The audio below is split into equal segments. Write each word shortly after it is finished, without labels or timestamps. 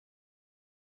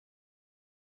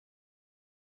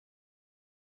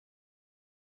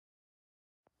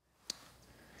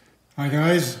Hi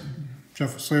guys,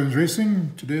 Jeff with Slavens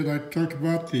Racing. Today I'd like to talk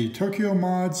about the Tokyo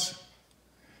Mods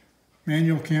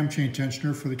manual cam chain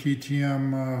tensioner for the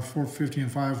KTM 450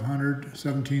 and 500,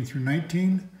 17 through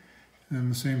 19,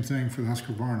 and the same thing for the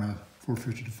Husqvarna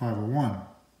 450 to 501,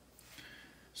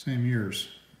 same years.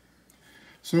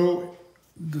 So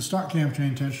the stock cam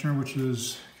chain tensioner, which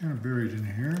is kind of buried in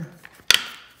here,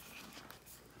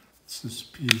 it's this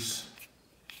piece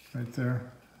right there.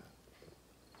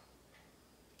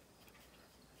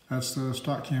 That's the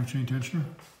stock cam chain tensioner.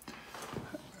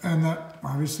 And that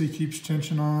obviously keeps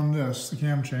tension on this, the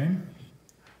cam chain,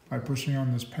 by pushing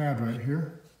on this pad right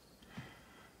here.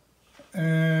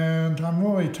 And I'm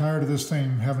really tired of this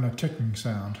thing having a ticking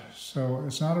sound. So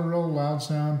it's not a real loud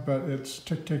sound, but it's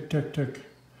tick, tick, tick, tick.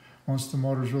 Once the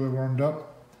motor's really warmed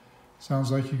up,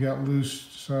 sounds like you got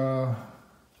loose, that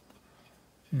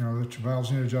your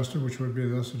valves need adjusted, which would be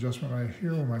this adjustment right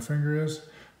here where my finger is.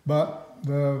 But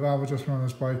the valve adjustment on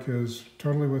this bike is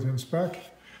totally within spec.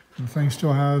 The thing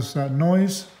still has that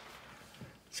noise.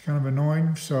 It's kind of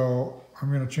annoying, so I'm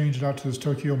going to change it out to this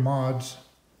Tokyo Mods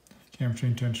cam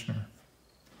chain tensioner.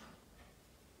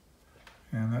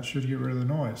 And that should get rid of the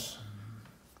noise.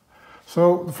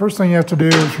 So the first thing you have to do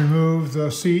is remove the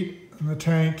seat and the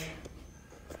tank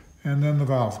and then the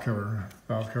valve cover.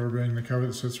 Valve cover being the cover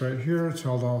that sits right here. It's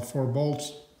held on 4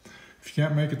 bolts. If you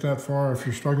can't make it that far, if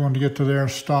you're struggling to get to there,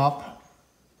 stop.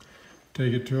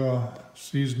 Take it to a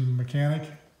seasoned mechanic.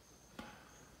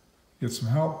 Get some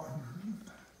help.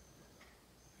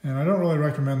 And I don't really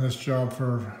recommend this job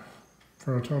for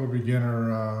a total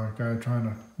beginner guy trying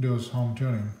to do his home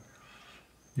tuning.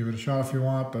 Give it a shot if you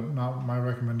want, but not my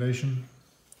recommendation.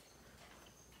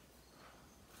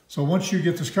 So once you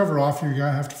get this cover off, you're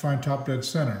gonna have to find top dead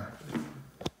center.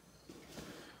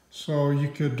 So you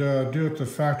could do it the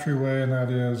factory way, and that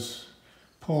is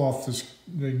pull off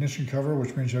the ignition cover,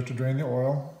 which means you have to drain the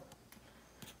oil,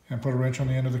 and put a wrench on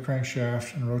the end of the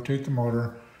crankshaft and rotate the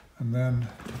motor. And then,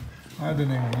 I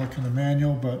didn't even look in the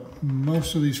manual, but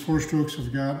most of these 4-strokes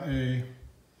have got a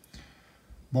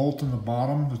bolt in the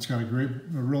bottom that's got a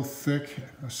real thick,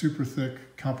 a super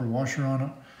thick copper washer on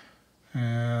it.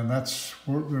 And that's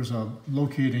where there's a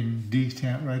locating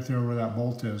detent right there where that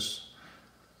bolt is.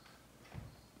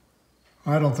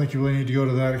 I don't think you really need to go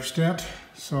to that extent,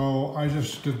 so I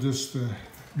just did this the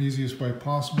easiest way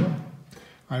possible.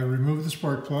 I removed the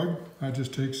spark plug. That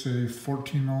just takes a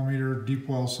 14mm deep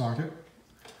well socket.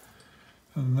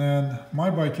 And then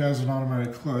my bike has an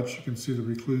automatic clutch. You can see the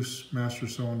Recluse master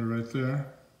cylinder right there.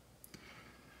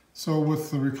 So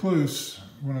with the Recluse,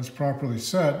 when it's properly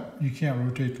set, you can't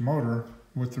rotate the motor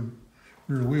with the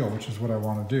rear wheel, which is what I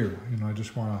want to do. I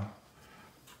just want to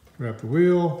grab the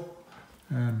wheel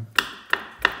and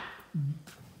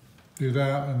do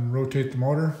that and rotate the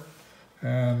motor.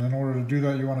 And in order to do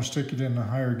that, you want to stick it in a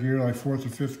higher gear, like 4th or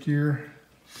 5th gear.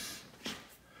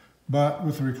 But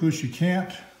with the Recluse, you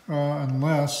can't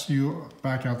unless you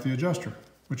back out the adjuster,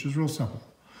 which is real simple.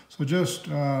 So just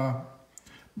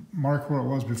mark where it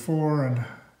was before and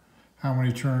how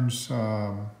many turns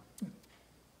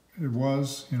it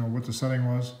was, what the setting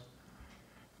was.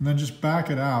 And then just back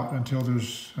it out until you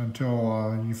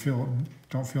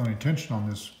don't feel any tension on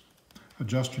this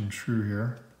adjusting screw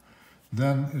here.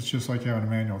 Then it's just like having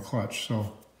a manual clutch.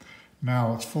 So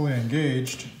now it's fully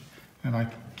engaged and I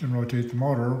can rotate the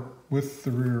motor with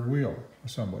the rear wheel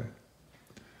assembly.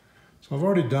 So I've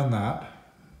already done that.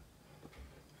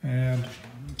 And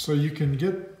so you can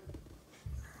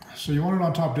you want it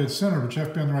on top dead center, but you have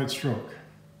to be on the right stroke.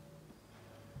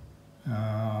 You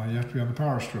have to be on the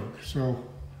power stroke. So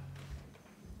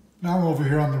now I'm over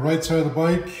here on the right side of the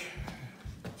bike.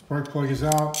 Spark plug is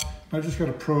out. I've just got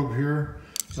a probe here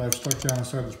that I've stuck down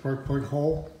inside the spark plug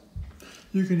hole.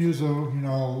 You can use a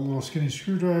little skinny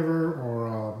screwdriver or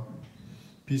a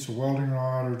piece of welding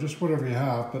rod or just whatever you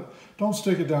have, but don't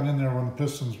stick it down in there when the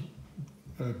piston's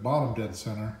at bottom dead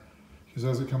center, because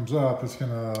as it comes up, it's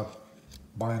gonna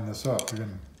bind this up. You're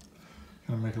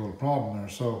gonna make a little problem there.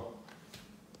 So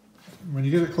when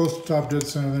you get it close to top dead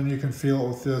center, then you can feel it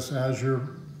with this as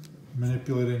you're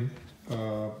manipulating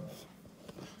the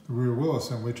rear wheel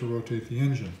assembly to rotate the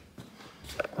engine.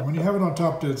 And when you have it on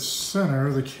top dead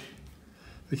center,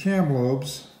 the cam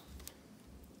lobes,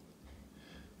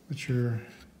 which are,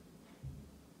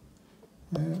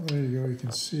 there you go, you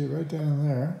can see it right down in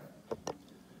there.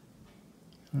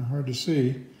 Kind of hard to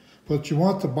see, but you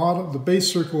want the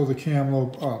base circle of the cam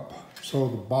lobe up. So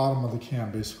the bottom of the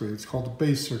cam, basically, it's called the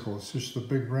base circle. It's just the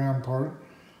big round part,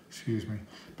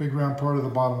 big round part of the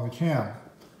bottom of the cam.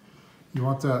 You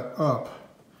want that up.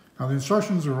 Now the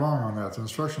instructions are wrong on that. The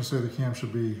instructions say the cam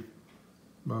should be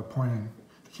pointing,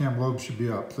 cam lobe should be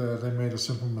up. They made a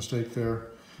simple mistake there.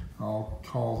 I'll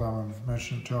call them and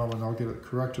mention it to them and they'll get it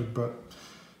corrected. But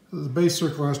the base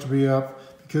circle has to be up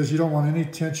because you don't want any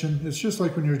tension. It's just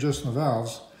like when you're adjusting the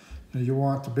valves. You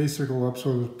want the base circle up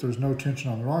so that there's no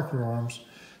tension on the rocker arms.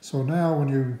 So now when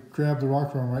you grab the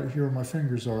rocker arm right here where my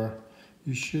fingers are,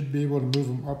 you should be able to move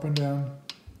them up and down.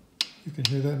 You can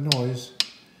hear that noise.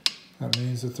 That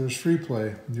means that there's free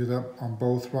play. You do that on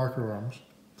both rocker arms.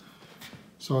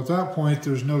 So at that point,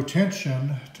 there's no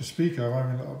tension to speak of.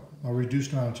 I mean, a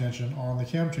reduced amount of tension on the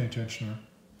cam chain tensioner.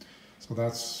 So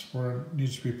that's where it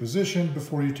needs to be positioned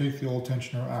before you take the old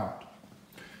tensioner out.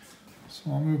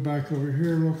 So I'll move back over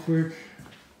here real quick.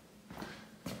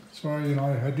 Sorry,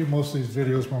 I do most of these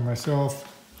videos by myself.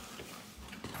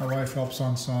 My wife helps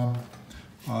on some.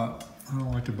 I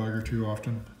don't like to bug her too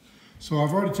often. So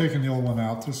I've already taken the old one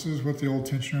out. This is what the old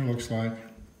tensioner looks like.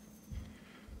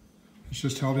 It's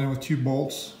just held in with 2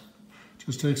 bolts.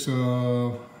 Just takes like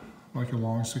a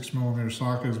long 6mm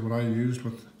socket is what I used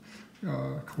with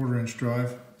a 1/4 inch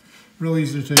drive. Real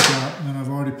easy to take out, and then I've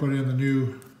already put in the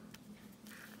new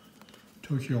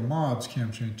Tokyo Mods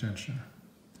cam chain tensioner.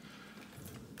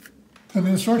 And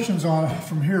the instructions on it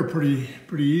from here are pretty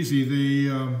easy. They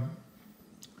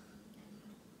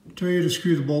tell you to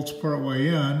screw the bolts part way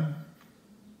in,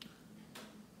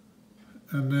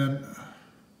 and then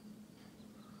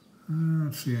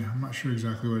let's see, I'm not sure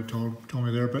exactly what it told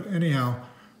me there, but anyhow,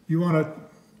 you want a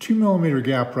 2mm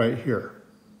gap right here.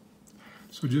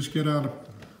 So just get out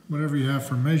whatever you have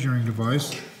for a measuring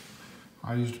device.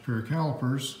 I used a pair of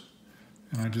calipers,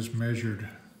 and I just measured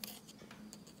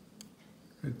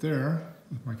right there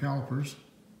with my calipers.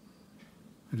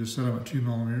 I just set them at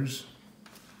 2mm,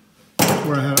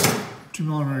 where I had a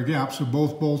 2mm gap, so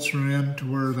both bolts are in to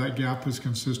where that gap is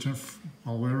consistent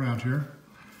all the way around here.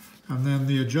 And then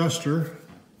the adjuster,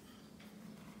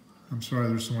 I'm sorry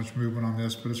there's so much movement on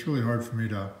this, but it's really hard for me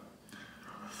to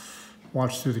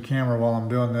watch through the camera while I'm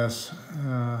doing this.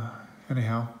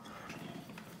 Anyhow,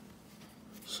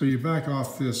 so you back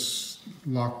off this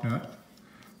lock nut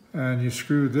and you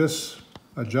screw this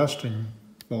adjusting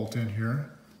bolt in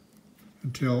here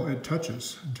until it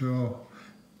touches,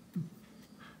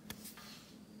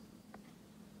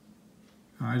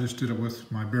 I just did it with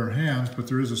my bare hands, but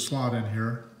there is a slot in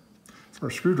here for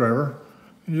a screwdriver.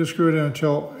 And you just screw it in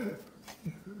until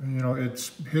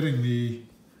it's hitting the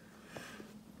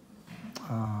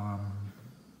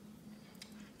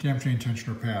cam chain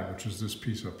tensioner pad, which is this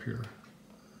piece up here.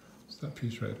 It's that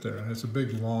piece right there. And it's a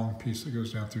big long piece that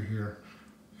goes down through here,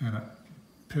 and it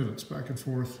pivots back and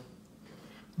forth.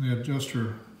 And the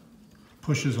adjuster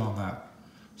pushes on that.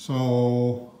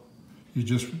 So you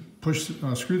just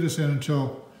screw this in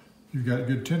until you've got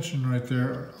good tension right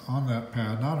there on that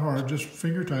pad. Not hard, just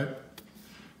finger tight.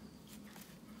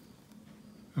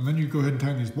 And then you go ahead and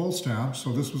tighten these bolts down.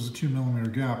 So this was a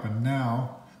 2mm gap, and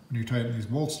now when you tighten these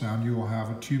bolts down, you will have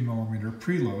a 2mm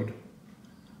preload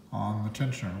on the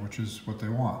tensioner, which is what they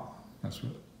want. That's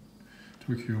what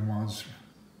Tokyo Mods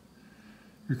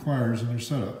requires in their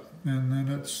setup. And then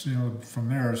it's, from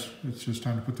there, it's just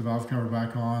time to put the valve cover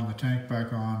back on, the tank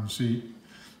back on, the seat,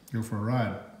 go for a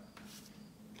ride.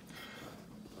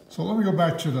 So let me go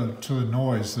back to the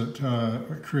noise that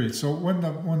it creates. So when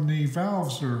the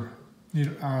valves are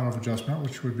out of adjustment,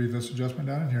 which would be this adjustment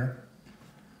down in here,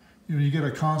 you get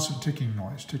a constant ticking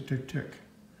noise, tick, tick, tick.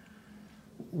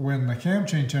 When the cam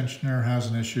chain tensioner has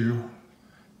an issue,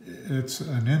 it's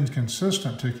an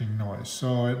inconsistent ticking noise.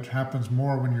 So it happens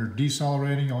more when you're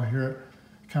decelerating. You'll hear it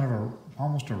kind of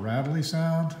almost a rattly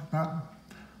sound, not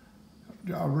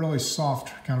a really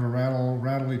soft kind of a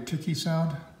rattly, ticky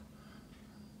sound.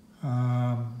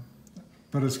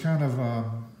 But it's kind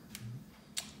of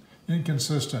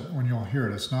inconsistent when you'll hear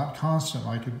it. It's not constant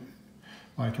like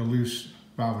a loose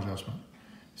valve adjustment.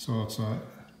 So it's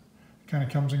kind of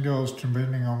comes and goes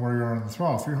depending on where you are on the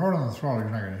throttle. If you're hard on the throttle,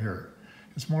 you're not going to hear it.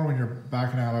 It's more when you're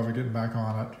backing out of it, getting back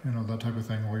on it, that type of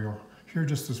thing, where you'll hear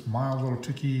just this mild little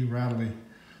ticky, rattly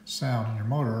sound in your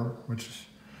motor, which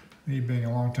me being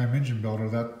a long-time engine builder,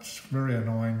 that's very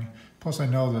annoying. Plus I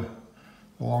know the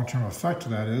long-term effect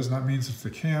of that is, and that means if the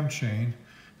cam chain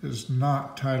is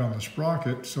not tight on the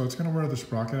sprocket, so it's going to wear the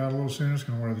sprocket out a little sooner, it's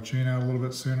going to wear the chain out a little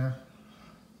bit sooner.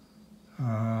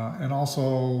 And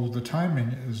also the timing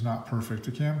is not perfect.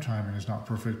 The cam timing is not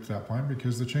perfect at that point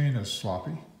because the chain is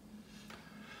sloppy.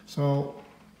 So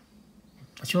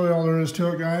that's really all there is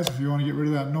to it, guys. If you want to get rid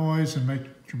of that noise and make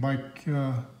your bike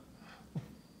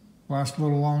last a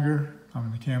little longer,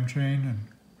 the cam chain and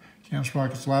cam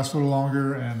sprockets last a little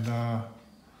longer and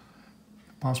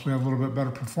possibly have a little bit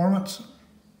better performance,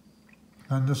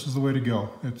 then this is the way to go.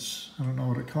 It's, I don't know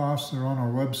what it costs. They're on our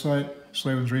website,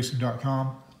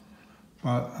 slavensracing.com,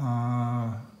 but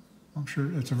I'm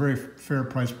sure it's a very fair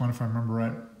price point if I remember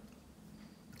right.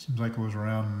 It seems like it was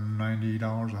around $90,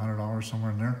 $100,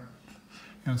 somewhere in there.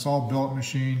 And it's all built,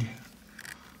 machined.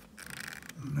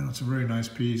 And it's a very nice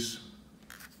piece.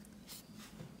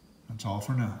 That's all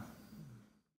for now.